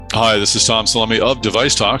Hi, this is Tom Salemi of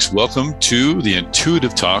Device Talks. Welcome to the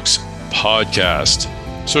Intuitive Talks podcast.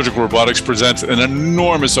 Surgical robotics presents an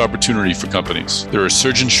enormous opportunity for companies. There are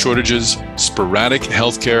surgeon shortages, sporadic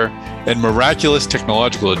healthcare, and miraculous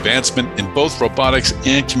technological advancement in both robotics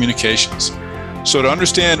and communications. So to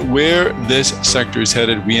understand where this sector is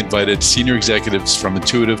headed, we invited senior executives from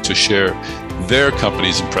Intuitive to share their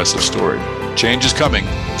company's impressive story. Change is coming.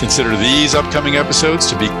 Consider these upcoming episodes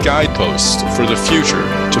to be guideposts for the future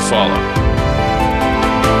to follow.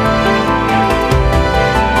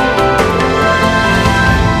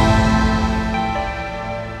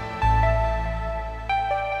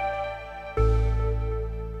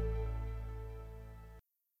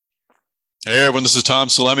 Hey everyone, this is Tom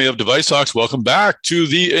Salemi of Device Talks. Welcome back to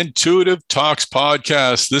the Intuitive Talks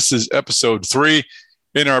podcast. This is episode 3.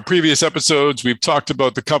 In our previous episodes, we've talked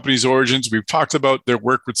about the company's origins. We've talked about their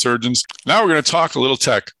work with surgeons. Now we're going to talk a little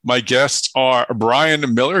tech. My guests are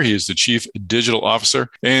Brian Miller. He is the Chief Digital Officer,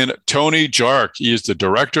 and Tony Jark. He is the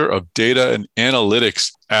Director of Data and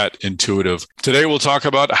Analytics at Intuitive. Today, we'll talk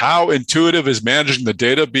about how Intuitive is managing the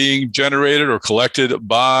data being generated or collected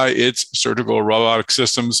by its surgical robotic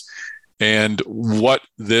systems and what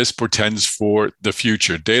this portends for the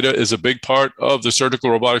future. Data is a big part of the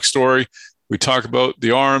surgical robotic story. We talk about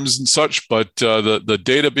the arms and such, but the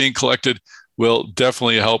data being collected will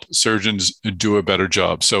definitely help surgeons do a better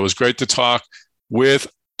job. So it was great to talk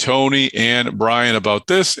with Tony and Brian about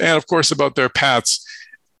this, and of course about their paths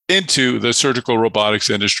into the surgical robotics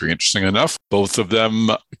industry. Interesting enough, both of them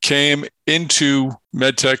came into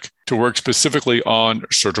MedTech to work specifically on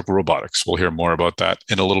surgical robotics. We'll hear more about that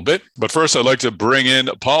in a little bit. But first, I'd like to bring in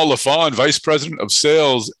Paul Lafon, Vice President of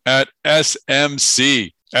Sales at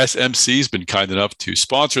SMC. SMC has been kind enough to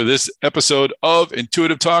sponsor this episode of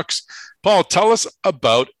Intuitive Talks. Paul, tell us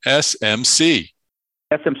about SMC.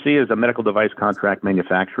 SMC is a medical device contract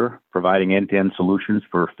manufacturer providing end-to-end solutions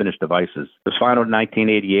for finished devices. It was founded in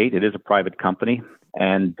 1988. It is a private company,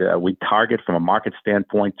 and we target from a market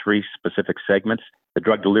standpoint 3 specific segments: the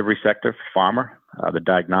drug delivery sector, pharma, the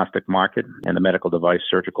diagnostic market, and the medical device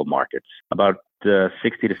surgical markets. About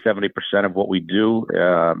 60 to 70% of what we do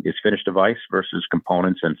is finished device versus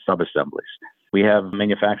components and sub-assemblies. We have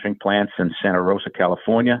manufacturing plants in Santa Rosa,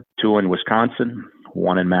 California, 2 in Wisconsin,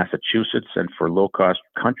 1 in Massachusetts, and for low-cost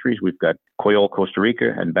countries, we've got Coyol, Costa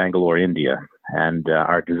Rica, and Bangalore, India. And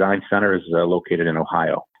our design center is located in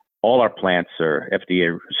Ohio. All our plants are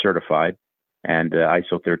FDA certified and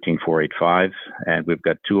ISO 13485, and we've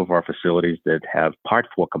got 2 of our facilities that have Part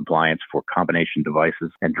 4 compliance for combination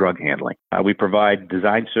devices and drug handling. We provide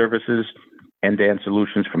design services, end-to-end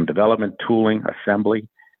solutions from development, tooling, assembly,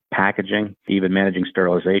 packaging, even managing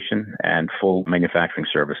sterilization, and full manufacturing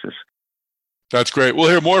services. That's great. We'll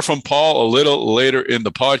hear more from Paul a little later in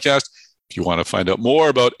the podcast. If you want to find out more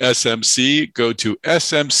about SMC, go to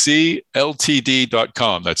smcltd.com.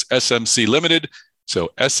 That's SMC Limited.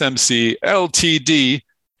 So smcltd.com.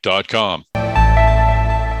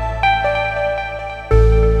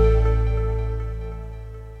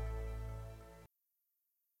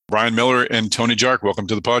 Brian Miller and Tony Jark, welcome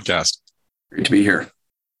to the podcast. Great to be here.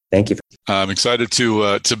 Thank you. I'm excited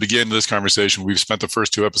to begin this conversation. We've spent the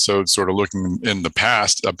first 2 episodes sort of looking in the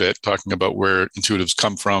past a bit, talking about where Intuitive's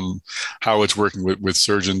come from, how it's working with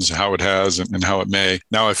surgeons, how it has, and how it may.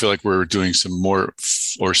 Now I feel like we're doing some more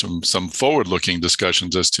or some forward-looking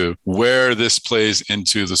discussions as to where this plays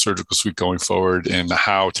into the surgical suite going forward, and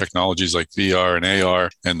how technologies like VR and AR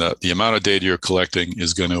and the amount of data you're collecting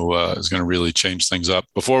is going to really change things up.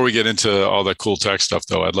 Before we get into all that cool tech stuff,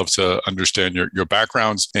 though, I'd love to understand your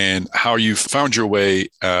backgrounds and how you found your way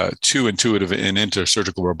to Intuitive and into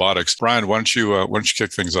surgical robotics. Brian, why don't you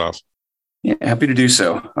kick things off? Yeah, happy to do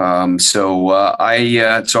so. I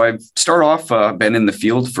start off, been in the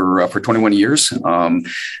field for 21 years, and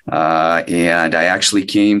I actually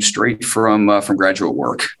came straight from graduate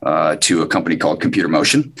work to a company called Computer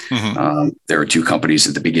Motion. Mm-hmm. There were 2 companies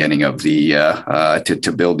at the beginning of the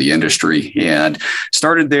to build the industry, and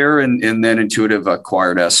started there, and then Intuitive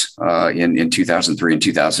acquired us in 2003 and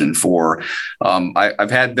 2004. I've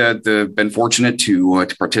had been fortunate to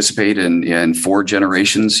participate in 4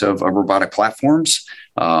 generations of robotic platforms.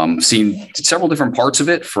 Seen several different parts of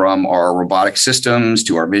it, from our robotic systems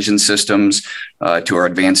to our vision systems to our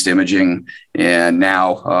advanced imaging. And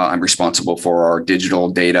now I'm responsible for our digital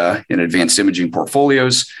data and advanced imaging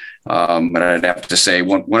portfolios. But I'd have to say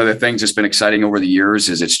one of the things that's been exciting over the years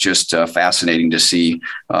is it's just fascinating to see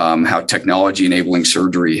how technology enabling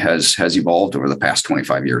surgery has evolved over the past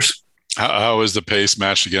 25 years. How is the pace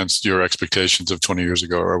matched against your expectations of 20 years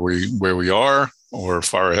ago? Are we where we are? or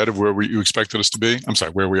far ahead of where you expected us to be? I'm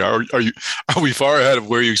sorry, where we are. Are we far ahead of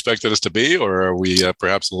where you expected us to be, or are we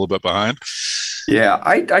perhaps a little bit behind? Yeah,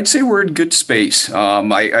 I'd say we're in good space.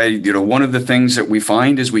 One of the things that we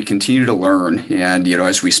find is we continue to learn, and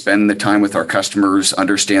as we spend the time with our customers,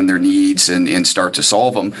 understand their needs, and start to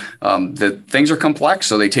solve them, the things are complex,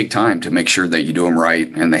 so they take time to make sure that you do them right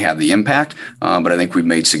and they have the impact. But I think we've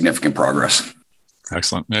made significant progress.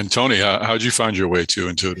 Excellent. And Tony, how did you find your way to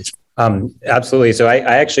Intuitive? Absolutely. So I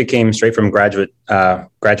actually came straight from graduate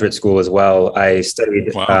school as well. I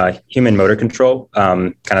studied human motor control,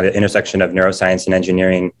 kind of the intersection of neuroscience and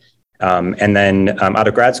engineering. And then out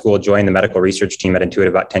of grad school, joined the medical research team at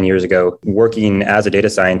Intuitive about 10 years ago, working as a data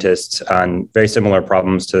scientist on very similar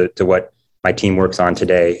problems to what my team works on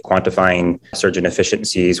today, quantifying surgeon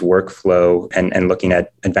efficiencies, workflow, and looking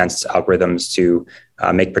at advanced algorithms to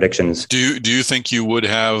make predictions. Do you think you would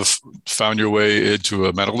have found your way into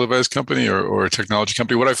a medical device company or a technology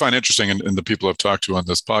company? What I find interesting in the people I've talked to on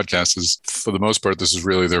this podcast is, for the most part, this is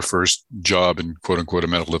really their first job in "quote unquote" a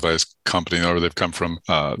medical device company, or they've come from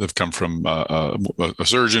a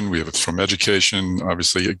surgeon. We have it from education.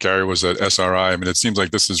 Obviously, Gary was at SRI. I mean, it seems like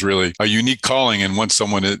this is really a unique calling, and once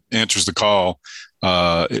someone answers the call,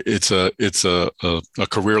 it's a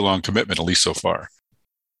career-long commitment, at least so far.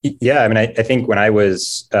 Yeah, I mean, I think when I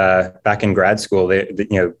was back in grad school,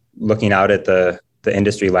 looking out at the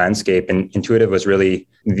industry landscape, and Intuitive was really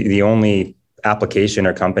the only application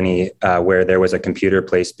or company where there was a computer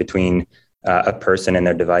placed between a person and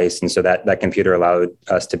their device, and so that computer allowed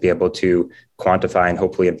us to be able to quantify and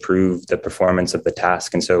hopefully improve the performance of the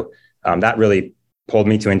task. And so that really pulled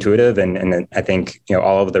me to Intuitive, and then I think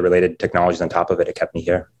all of the related technologies on top of it kept me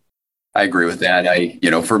here. I agree with that.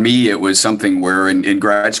 For me, it was something where in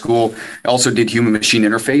grad school, I also did human machine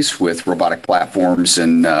interface with robotic platforms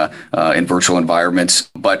and in virtual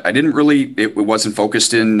environments, but I didn't really, it wasn't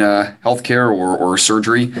focused in healthcare or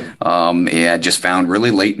surgery. And just found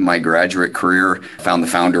really late in my graduate career, found the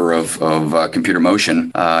founder of Computer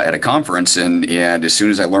Motion at a conference. And as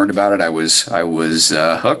soon as I learned about it, I was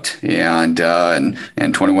hooked. And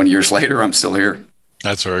 21 years later, I'm still here.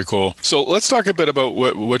 That's very cool. So let's talk a bit about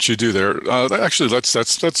what you do there. Actually, that's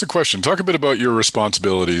the question. Talk a bit about your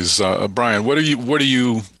responsibilities, Brian. What do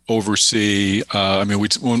you oversee? I mean,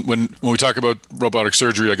 when we talk about robotic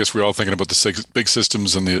surgery, I guess we're all thinking about the big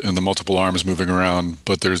systems and the multiple arms moving around.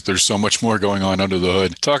 But there's so much more going on under the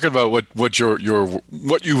hood. Talk about what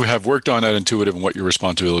you have worked on at Intuitive and what your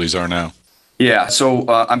responsibilities are now. Yeah, so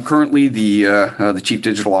I'm currently the Chief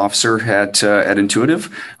Digital Officer at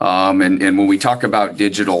Intuitive, and when we talk about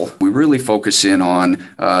digital, we really focus in on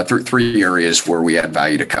three areas where we add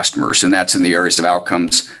value to customers, and that's in the areas of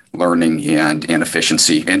outcomes, learning, and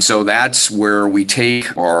efficiency. And so that's where we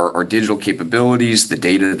take our digital capabilities, the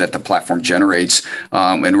data that the platform generates,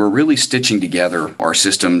 and we're really stitching together our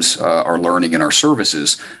systems, our learning, and our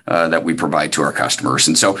services that we provide to our customers.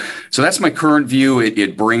 And so that's my current view.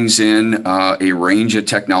 It brings in a range of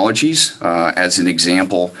technologies. As an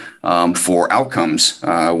example, for outcomes,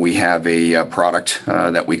 we have a product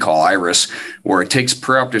that we call Iris, where it takes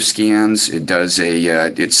preoperative scans,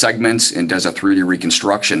 it segments and does a 3D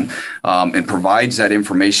reconstruction, and provides that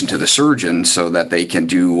information to the surgeon so that they can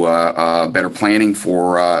do better planning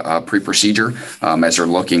for pre-procedure as they're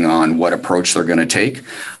looking on what approach they're going to take.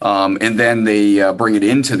 And then they bring it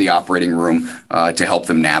into the operating room to help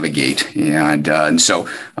them navigate. And so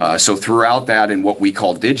throughout that, in what we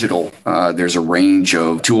call digital, there's a range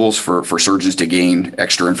of tools for surgeons to gain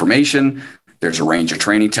extra information. There's a range of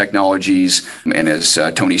training technologies. And as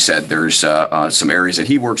Tony said, there's some areas that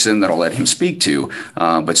he works in that I'll let him speak to,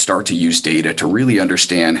 but start to use data to really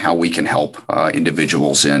understand how we can help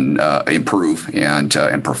individuals and improve and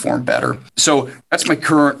perform better. So that's my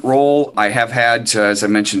current role. I have had, as I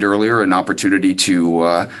mentioned earlier, an opportunity to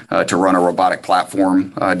run a robotic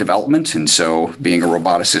platform development. And so being a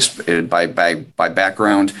roboticist by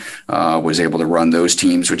background, was able to run those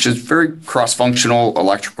teams, which is very cross-functional,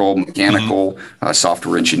 electrical, mechanical,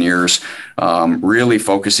 software engineers, really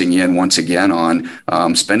focusing in once again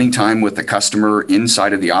on spending time with the customer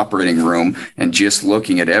inside of the operating room and just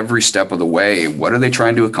looking at every step of the way. What are they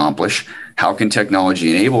trying to accomplish? How can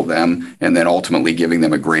technology enable them? And then ultimately giving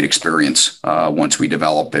them a great experience once we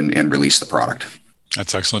develop and release the product.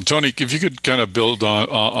 That's excellent. Tony, if you could kind of build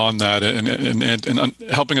on that and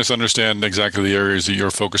helping us understand exactly the areas that you're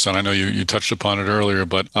focused on. I know you touched upon it earlier,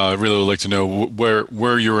 but I really would like to know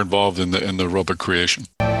where you're involved in the robot creation.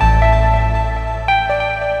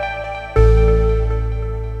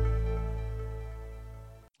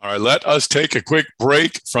 All right, let us take a quick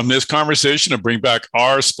break from this conversation and bring back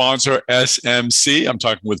our sponsor, SMC. I'm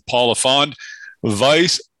talking with Paula Fond,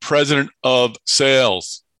 Vice President of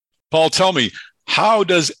Sales. Paul, tell me, how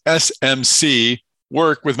does SMC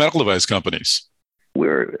work with medical device companies?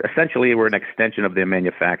 We're an extension of their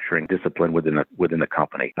manufacturing discipline within the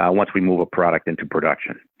company once we move a product into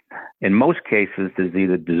production. In most cases, there's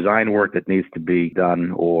either design work that needs to be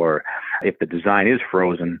done, or if the design is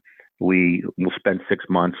frozen, we will spend 6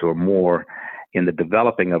 months or more in the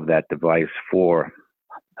developing of that device for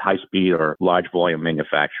high-speed or large volume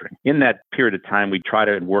manufacturing. In that period of time, we try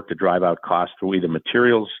to work to drive out costs through either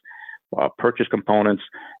materials, purchase components,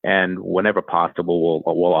 and whenever possible,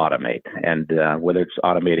 we'll automate. And whether it's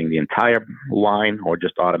automating the entire line or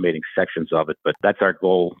just automating sections of it, but that's our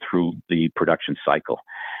goal through the production cycle.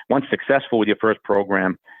 Once successful with your first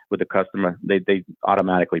program with the customer, they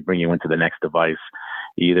automatically bring you into the next device,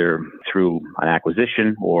 either through an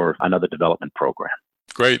acquisition or another development program.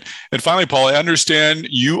 Great. And finally, Paul, I understand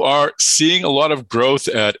you are seeing a lot of growth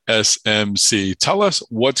at SMC. Tell us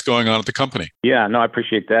what's going on at the company. Yeah, no, I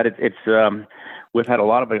appreciate that. We've had a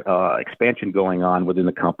lot of expansion going on within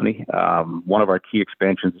the company. One of our key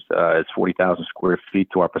expansions is 40,000 square feet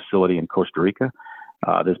to our facility in Costa Rica.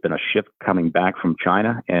 There's been a shift coming back from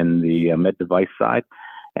China and the med device side,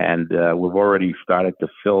 and we've already started to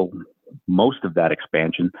fill most of that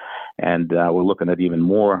expansion, and we're looking at even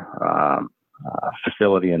more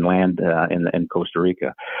facility and land in Costa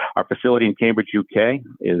Rica. Our facility in Cambridge, UK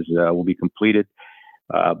will be completed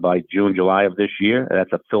by June, July of this year.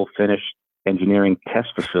 That's a fill-finish engineering test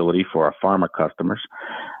facility for our pharma customers.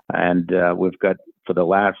 And we've got for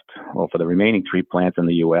the remaining 3 plants in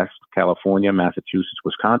the U.S., California, Massachusetts,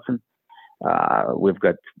 Wisconsin. We've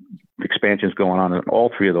got expansions going on in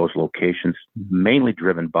all 3 of those locations, mainly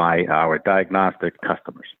driven by our diagnostic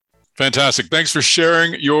customers. Fantastic. Thanks for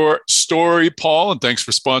sharing your story, Paul, and thanks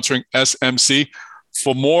for sponsoring SMC.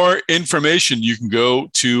 For more information, you can go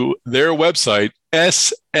to their website,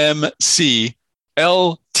 smcltd.com.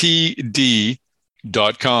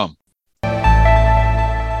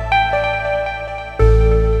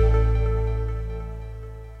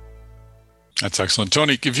 That's excellent.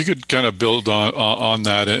 Tony, if you could kind of build on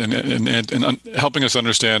that and helping us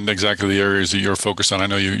understand exactly the areas that you're focused on. I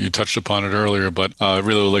know you touched upon it earlier, but I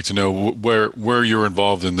really would like to know where you're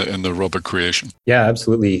involved in the robot creation. Yeah,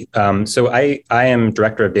 absolutely. So I am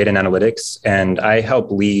Director of Data and Analytics, and I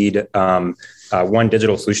help lead one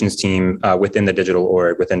digital solutions team within the digital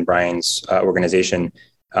org, within Brian's organization.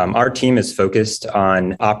 Our team is focused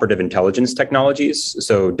on operative intelligence technologies,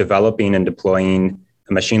 so developing and deploying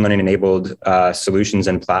machine learning enabled solutions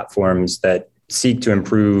and platforms that seek to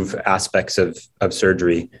improve aspects of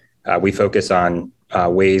surgery. We focus on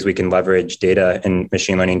ways we can leverage data and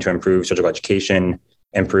machine learning to improve surgical education,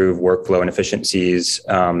 improve workflow and efficiencies,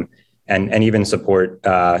 and even support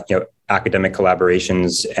academic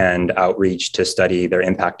collaborations and outreach to study their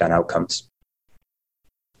impact on outcomes.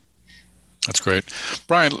 That's great.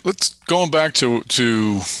 Brian, let's going back to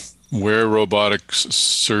where robotic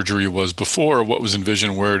surgery was before, what was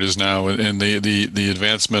envisioned, where it is now, and the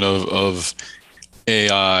advancement of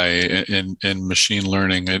AI and machine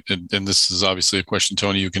learning. And this is obviously a question,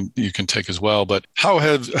 Tony, you can take as well. But how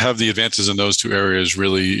have the advances in those 2 areas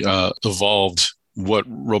really evolved what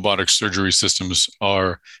robotic surgery systems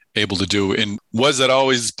are able to do? And was that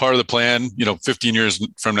always part of the plan? 15 years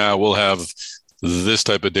from now, we'll have this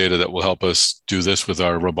type of data that will help us do this with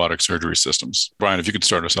our robotic surgery systems. Brian, if you could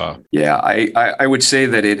start us off. Yeah, I would say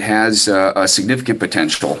that it has a significant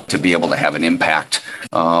potential to be able to have an impact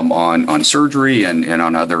on surgery and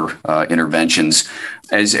on other interventions.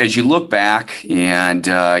 As you look back and,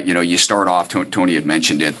 you start off, Tony had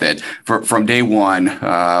mentioned it, that from day one,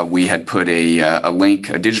 we had put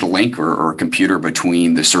a digital link or computer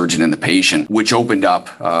between the surgeon and the patient, which opened up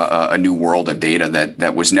a new world of data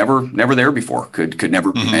that was never there before, could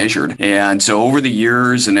never be measured. And so over the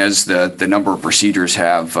years, and as the number of procedures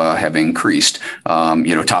have increased,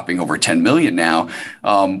 topping over 10 million now,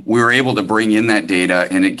 we were able to bring in that data,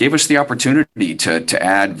 and it gave us the opportunity to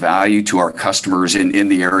add value to our customers in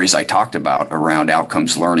the areas I talked about around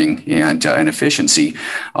outcomes learning and efficiency.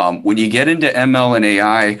 When you get into ML and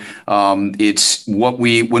AI, it's when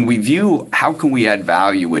we view how can we add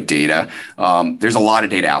value with data, there's a lot of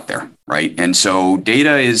data out there, right? And so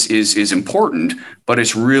data is important, but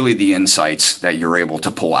it's really the insights that you're able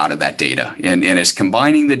to pull out of that data. And it's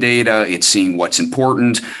combining the data, it's seeing what's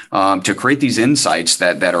important to create these insights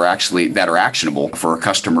that are actionable for a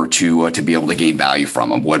customer to be able to gain value from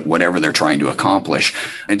them, whatever they're trying to accomplish.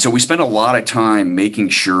 And so we spend a lot of time making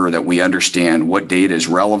sure that we understand what data is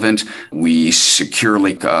relevant. We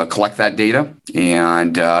securely collect that data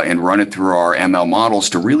and run it through our ML models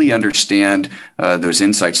to really understand those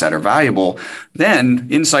insights that are valuable. valuable, then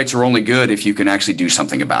insights are only good if you can actually do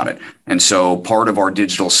something about it. And so part of our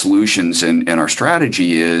digital solutions and our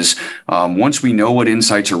strategy is once we know what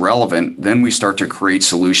insights are relevant, then we start to create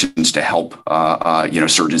solutions to help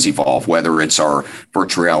surgeons evolve, whether it's our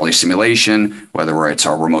virtual reality simulation, whether it's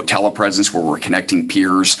our remote telepresence where we're connecting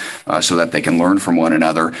peers so that they can learn from one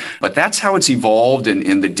another. But that's how it's evolved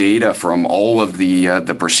in the data from all of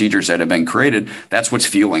the procedures that have been created. That's what's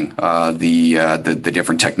fueling the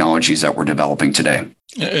different technologies that we're developing today.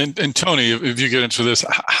 And Tony, if you get into this,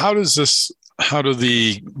 how do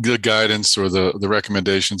the guidance or the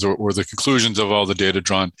recommendations or the conclusions of all the data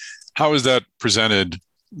drawn, how is that presented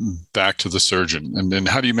back to the surgeon? And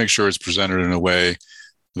how do you make sure it's presented in a way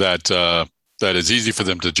that is easy for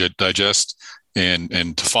them to digest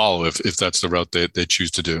and to follow if that's the route they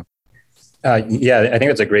choose to do? Yeah, I think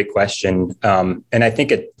that's a great question. And I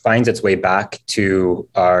think it finds its way back to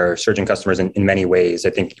our surgeon customers in many ways. I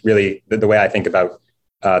think really the way I think about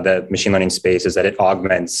the machine learning space is that it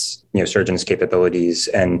augments, surgeons' capabilities.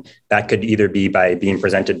 And that could either be by being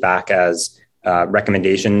presented back as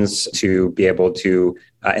recommendations to be able to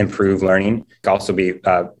improve learning. It could also be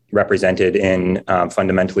represented in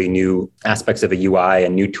fundamentally new aspects of a UI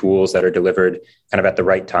and new tools that are delivered kind of at the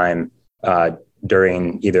right time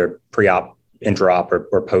during either pre-op, intra-op,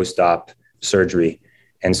 or post-op surgery.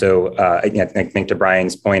 And so I think to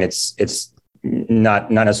Brian's point, it's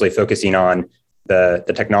not necessarily focusing on the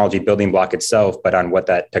technology building block itself, but on what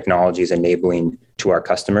that technology is enabling to our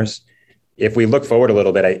customers. If we look forward a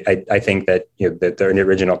little bit, I think that the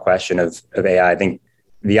original question of AI, I think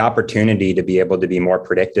the opportunity to be able to be more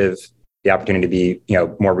predictive, the opportunity to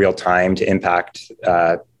be more real time to impact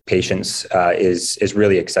patients is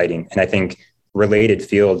really exciting. And I think related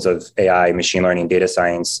fields of AI, machine learning, data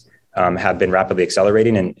science have been rapidly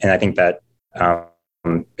accelerating, and I think that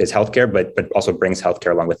is healthcare, but also brings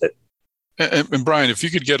healthcare along with it. And Brian, if you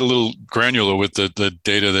could get a little granular with the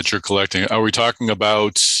data that you're collecting, are we talking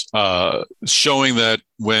about showing that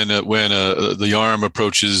when the arm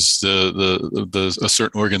approaches a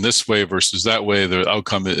certain organ this way versus that way, the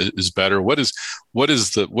outcome is better? What are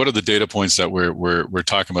the data points that we're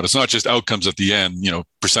talking about? It's not just outcomes at the end,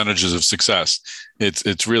 percentages of success.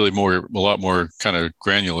 It's really a lot more kind of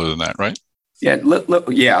granular than that, right? Yeah,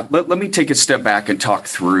 let me take a step back and talk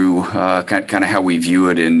through kind of how we view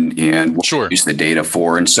it and what we use the data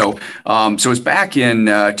for. And so it was back in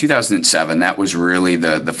 2007. That was really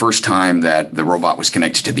the first time that the robot was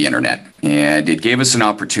connected to the internet. And it gave us an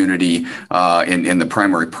opportunity, and the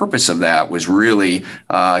primary purpose of that was really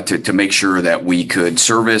to make sure that we could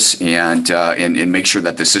service and make sure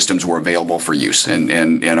that the systems were available for use.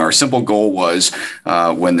 And our simple goal was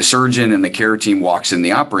when the surgeon and the care team walks in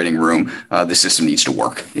the operating room, the system needs to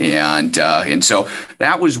work. And so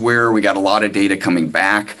that was where we got a lot of data coming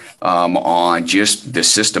back on just the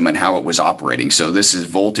system and how it was operating. So this is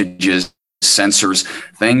voltages, sensors,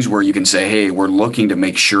 things where you can say, hey, we're looking to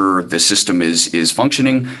make sure the system is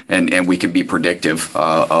functioning and we can be predictive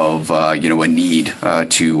of a need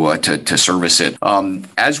to service it.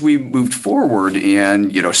 As we moved forward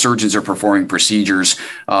and surgeons are performing procedures,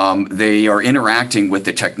 they are interacting with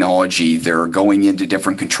the technology. They're going into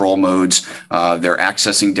different control modes. They're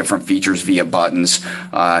accessing different features via buttons,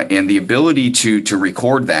 and the ability to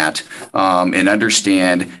record that and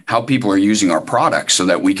understand how people are using our products so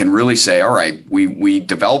that we can really say, all right, we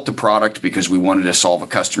developed a product because we wanted to solve a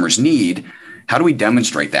customer's need. How do we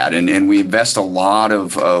demonstrate that? And we invest a lot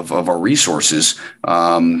of our resources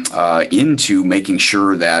into making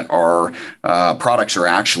sure that our products are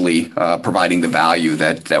actually providing the value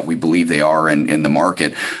that we believe they are in the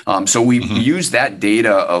market. So we use that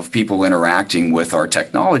data of people interacting with our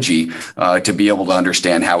technology to be able to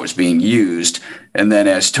understand how it's being used. And then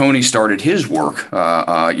as Tony started his work,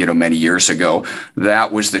 many years ago,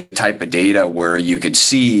 that was the type of data where you could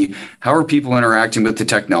see how are people interacting with the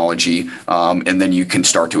technology, and then you can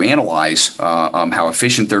start to analyze how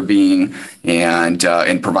efficient they're being and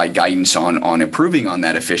provide guidance on improving on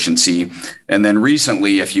that efficiency. And then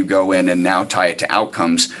recently, if you go in and now tie it to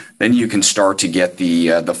outcomes, then you can start to get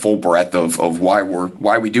the full breadth of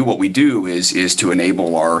why we do what we do is to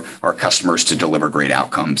enable our customers to deliver great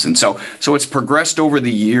outcomes. And so it's progressed over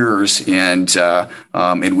the years, and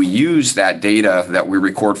we use that data that we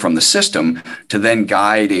record from the system to then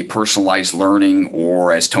guide a personalized learning,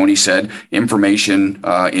 or as Tony said, information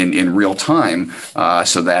in real time,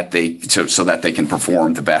 so that they can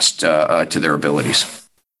perform the best to their abilities.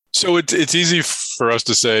 So it's easy for us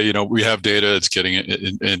to say, we have data, it's getting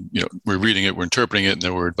it, and we're reading it, we're interpreting it, and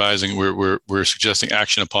then we're advising, we're suggesting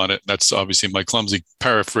action upon it. That's obviously my clumsy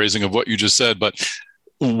paraphrasing of what you just said. But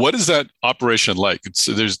What is that operation like?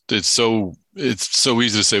 It's so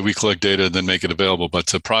easy to say we collect data and then make it available, but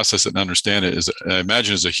to process it and understand it I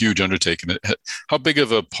imagine is a huge undertaking. How big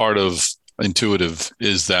of a part of Intuitive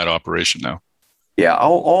is that operation now? Yeah,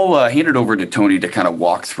 I'll hand it over to Tony to kind of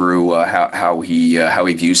walk through how he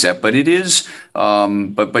views that. But it is,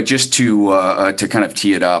 but just to kind of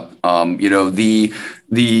tee it up,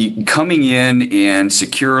 the coming in and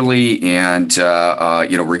securely and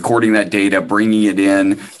recording that data, bringing it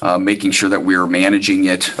in, making sure that we're managing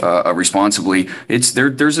it responsibly.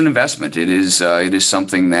 There's an investment. It is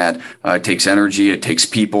something that takes energy. It takes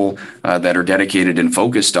people that are dedicated and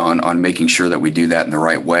focused on making sure that we do that in the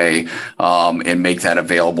right way, and make that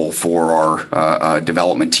available for our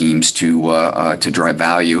development teams to drive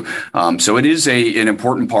value. So it is an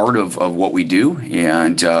important part of what we do,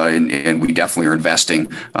 and we definitely are investing.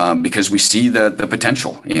 Because we see the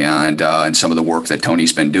potential, and some of the work that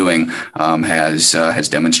Tony's been doing has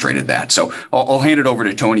demonstrated that. So I'll hand it over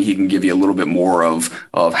to Tony. He can give you a little bit more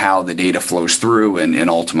of how the data flows through and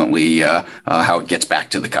ultimately how it gets back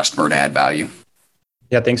to the customer to add value.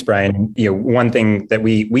 Yeah, thanks, Brian. One thing that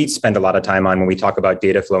we spend a lot of time on when we talk about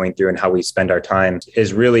data flowing through and how we spend our time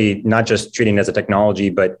is really not just treating it as a technology,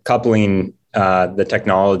 but coupling the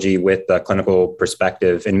technology with the clinical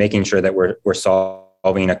perspective and making sure that we're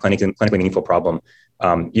solving a clinically meaningful problem.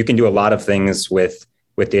 You can do a lot of things with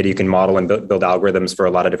data. You can model and build algorithms for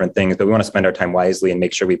a lot of different things, but we want to spend our time wisely and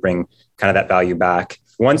make sure we bring kind of that value back.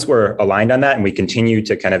 Once we're aligned on that and we continue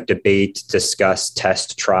to kind of debate, discuss,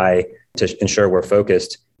 test, try to ensure we're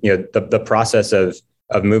focused, the process of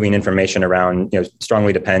moving information around,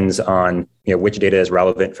 strongly depends on, which data is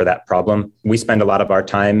relevant for that problem. We spend a lot of our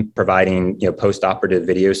time providing, post-operative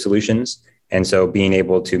video solutions. And so being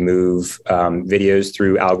able to move videos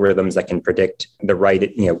through algorithms that can predict the right,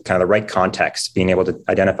 kind of the right context, being able to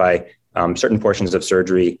identify certain portions of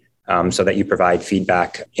surgery so that you provide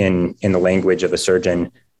feedback in the language of a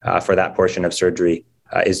surgeon for that portion of surgery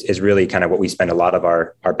is really kind of what we spend a lot of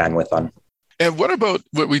our bandwidth on. And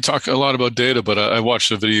what we talk a lot about data, but I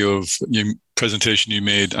watched a video of your presentation you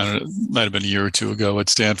made, I don't know, it might have been a year or two ago at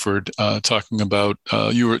Stanford, talking about,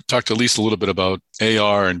 talked at least a little bit about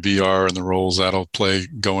AR and VR and the roles that'll play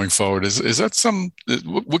going forward. Is that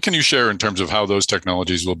what can you share in terms of how those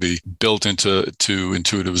technologies will be built into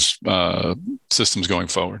Intuitive's systems going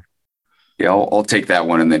forward? Yeah, I'll take that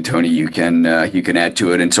one, and then Tony, you can add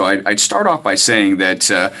to it. And so I'd start off by saying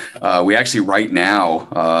that we actually right now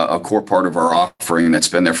a core part of our offering that's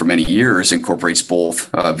been there for many years incorporates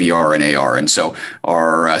both VR and AR. And so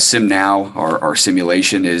our SimNow, our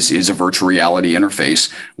simulation is a virtual reality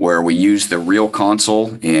interface where we use the real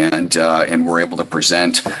console and we're able to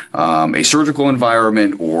present a surgical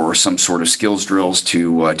environment or some sort of skills drills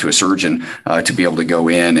to a surgeon to be able to go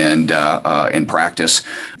in and practice.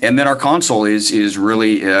 And then our console is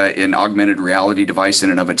really an augmented reality device in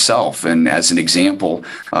and of itself. And as an example,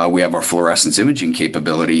 we have our fluorescence imaging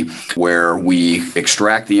capability where we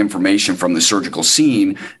extract the information from the surgical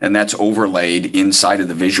scene, and that's overlaid inside of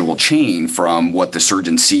the visual chain from what the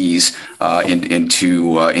surgeon sees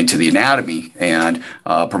into the anatomy, and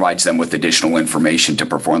provides them with additional information to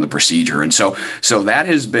perform the procedure. And so that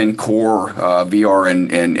has been core. VR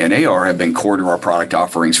and AR have been core to our product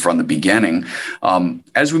offerings from the beginning.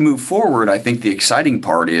 As we move forward, I think the exciting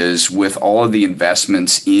part is with all of the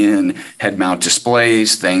investments in head mount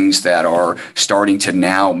displays, things that are starting to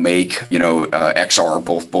now make XR,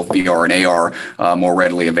 both VR and AR, more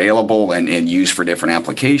readily available and used for different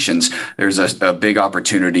applications. There's a big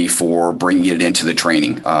opportunity for bringing it into the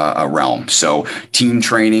training realm. So team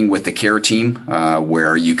training with the care team,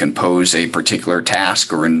 where you can pose a particular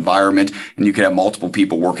task or environment, and you can have multiple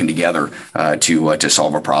people working together to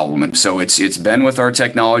solve a problem. And so it's been with our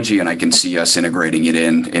technology, and I can see us integrating it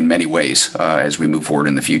in many ways as we move forward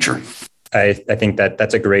in the future. I think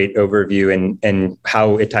that's a great overview, and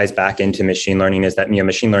how it ties back into machine learning is that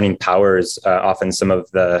machine learning powers often some of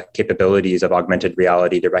the capabilities of augmented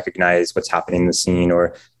reality to recognize what's happening in the scene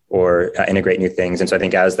or integrate new things. And so I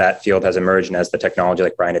think as that field has emerged and as the technology,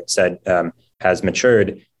 like Brian had said, has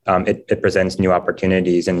matured, it presents new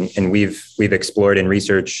opportunities. And we've explored in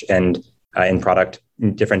research and in product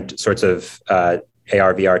different sorts of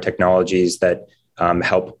AR, VR technologies that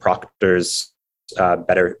help proctors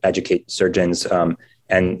better educate surgeons.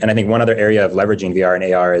 And I think one other area of leveraging VR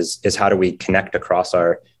and AR is how do we connect across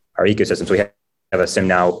our ecosystem. So we have a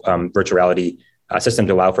SimNow virtual reality system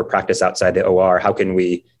to allow for practice outside the OR. How can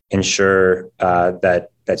we ensure that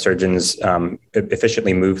surgeons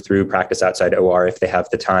efficiently move through practice outside OR if they have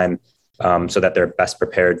the time, so that they're best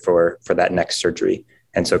prepared for that next surgery?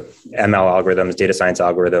 And so ML algorithms, data science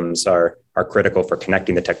algorithms are critical for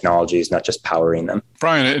connecting the technologies, not just powering them.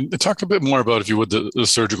 Brian, talk a bit more about, if you would, the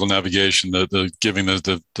surgical navigation, the giving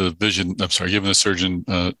the vision. I'm sorry, giving the surgeon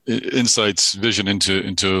insights, vision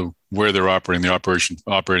into where they're operating, the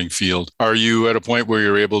operating field. Are you at a point where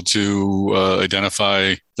you're able to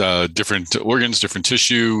identify different organs, different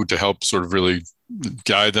tissue to help sort of really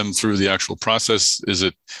guide them through the actual process? Is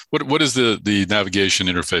it what is the navigation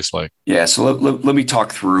interface like? Yeah, so let me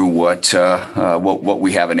talk through what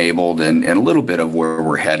we have enabled and a little bit of where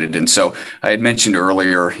we're headed. And so I had mentioned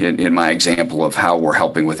earlier in my example of how we're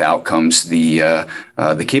helping with outcomes, the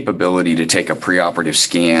capability to take a preoperative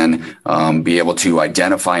scan, be able to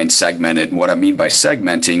identify and segment it. And what I mean by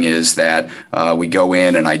segmenting is that we go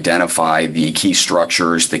in and identify the key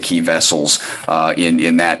structures, the key vessels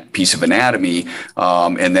in that piece of anatomy,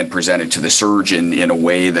 and then present it to the surgeon in a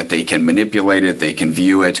way that they can manipulate it, they can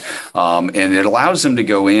view it, and it allows them to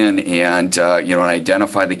go in and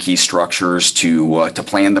identify the key structures to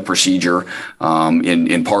plan the procedure.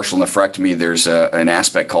 In partial nephrectomy, there's an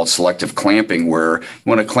aspect called selective clamping, where you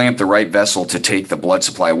want to clamp the right vessel to take the blood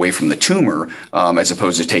supply away from the tumor, as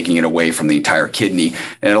opposed to taking it away from the entire kidney.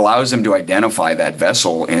 And it allows them to identify that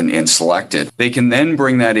vessel and select it. They can then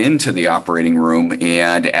bring that into the operating room,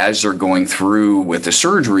 and as they're going through with the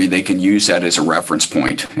surgery, they can use that as a reference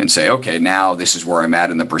point and say, okay, now this is where I'm at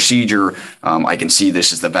in the procedure. I can see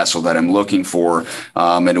this is the vessel that I'm looking for.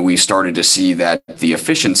 And we started to see that the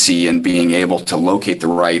efficiency in being able to locate the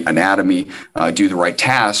right anatomy, do the right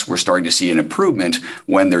tasks, we're starting to see an improvement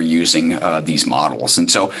when they're using these models. And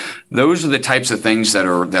so those are the types of things that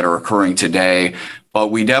are occurring today. But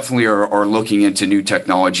we definitely are looking into new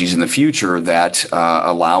technologies in the future that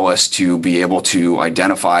allow us to be able to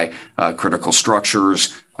identify critical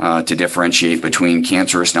structures, to differentiate between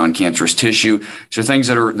cancerous, non-cancerous tissue. So things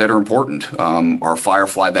that are important. Our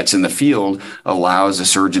Firefly that's in the field allows a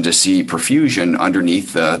surgeon to see perfusion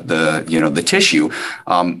underneath the tissue,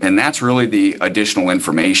 and that's really the additional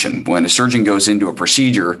information. When a surgeon goes into a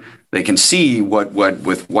procedure, they can see what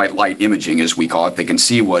with white light imaging, as we call it, they can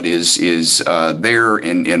see what is there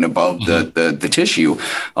and above the tissue.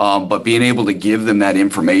 But being able to give them that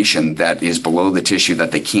information that is below the tissue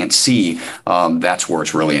that they can't see, that's where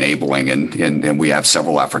it's really enabling. And we have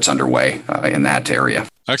several efforts underway in that area.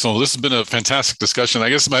 Excellent. Well, this has been a fantastic discussion. I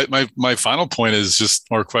guess my final point is just,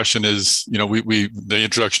 our question is, the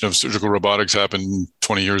introduction of surgical robotics happened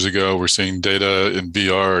 20 years ago. We're seeing data in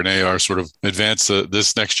VR and AR sort of advance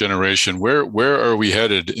this next generation. Where are we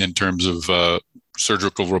headed in terms of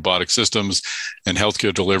surgical robotic systems and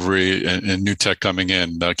healthcare delivery and new tech coming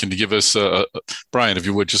in? Can you give us, Brian, if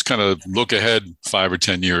you would, just kind of look ahead 5 or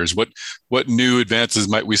 10 years? What new advances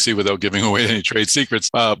might we see without giving away any trade secrets?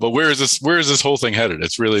 But where is this whole thing headed?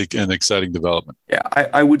 It's really an exciting development. Yeah,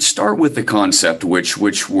 I would start with the concept, which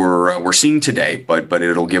we're seeing today, but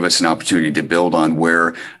it'll give us an opportunity to build on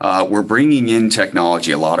where we're bringing in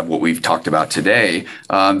technology. A lot of what we've talked about today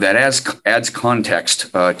that adds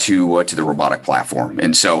context to the robotic platform.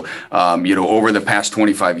 And so, over the past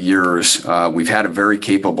 25 years, we've had a very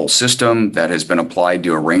capable system that has been applied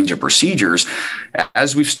to a range of procedures.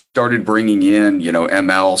 As we've started bringing in,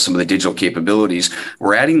 ML, some of the digital capabilities,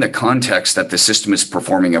 we're adding the context that the system is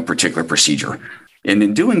performing a particular procedure. And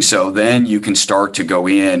in doing so, then you can start to go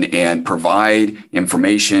in and provide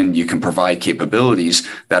information. You can provide capabilities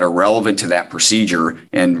that are relevant to that procedure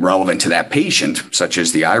and relevant to that patient, such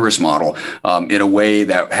as the IRIS model, in a way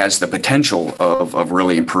that has the potential of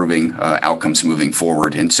really improving outcomes moving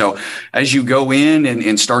forward. And so as you go in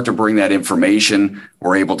and start to bring that information,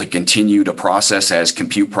 we're able to continue to process as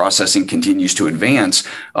compute processing continues to advance.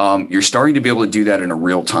 You're starting to be able to do that in a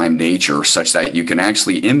real-time nature, such that you can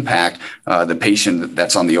actually impact the patient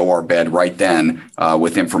that's on the OR bed right then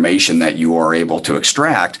with information that you are able to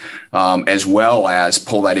extract, as well as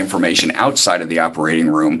pull that information outside of the operating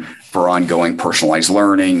room for ongoing personalized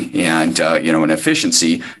learning and an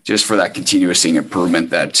efficiency, just for that continuous improvement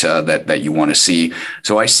that you want to see.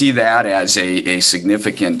 So I see that as a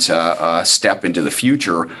significant step into the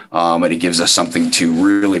future, and it gives us something to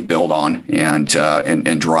really build on and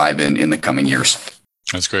drive in the coming years.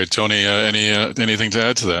 That's great, Tony. Anything to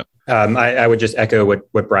add to that? I would just echo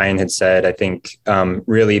what Brian had said. I think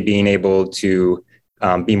really being able to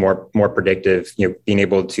be more predictive, being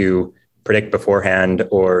able to predict beforehand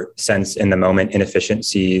or sense in the moment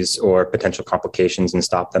inefficiencies or potential complications and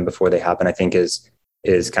stop them before they happen, I think is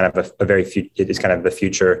kind of the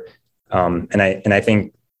future. And I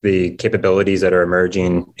think the capabilities that are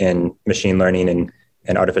emerging in machine learning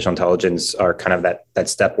and artificial intelligence are kind of that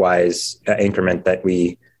stepwise increment that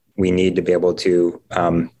we need to be able to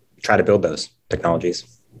try to build those technologies.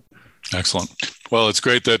 Excellent. Well, it's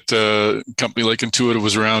great that a company like Intuitive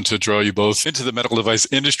was around to draw you both into the medical device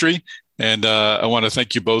industry. And I want to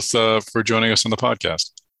thank you both for joining us on the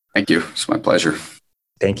podcast. Thank you. It's my pleasure.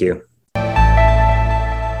 Thank you.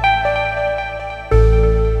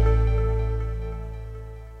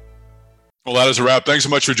 Well, that is a wrap. Thanks so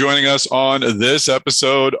much for joining us on this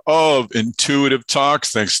episode of Intuitive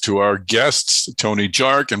Talks. Thanks to our guests, Tony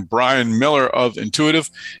Jark and Brian Miller of Intuitive.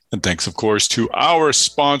 And thanks, of course, to our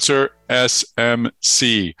sponsor,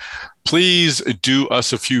 SMC. Please do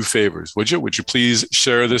us a few favors, would you? Would you please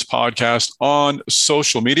share this podcast on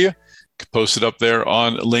social media? You can post it up there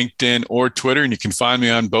on LinkedIn or Twitter, and you can find me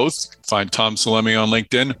on both. Find Tom Salemi on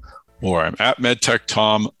LinkedIn, or I'm at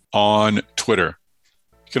MedTechTom on Twitter.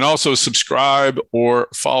 You can also subscribe or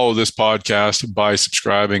follow this podcast by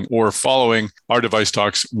subscribing or following our Device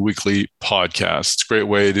Talks weekly podcast. It's a great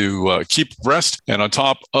way to keep abreast and on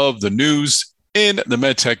top of the news in the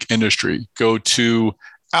medtech industry. Go to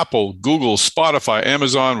Apple, Google, Spotify,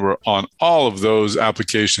 Amazon. We're on all of those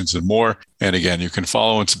applications and more. And again, you can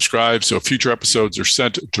follow and subscribe so future episodes are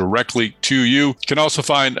sent directly to you. You can also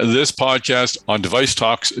find this podcast on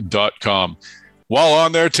devicetalks.com. While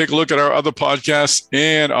on there, take a look at our other podcasts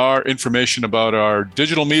and our information about our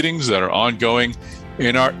digital meetings that are ongoing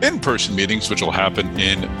and our in-person meetings, which will happen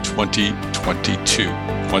in 2022.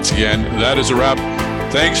 Once again, that is a wrap.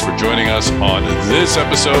 Thanks for joining us on this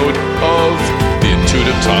episode of the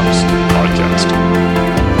Intuitive Talks podcast.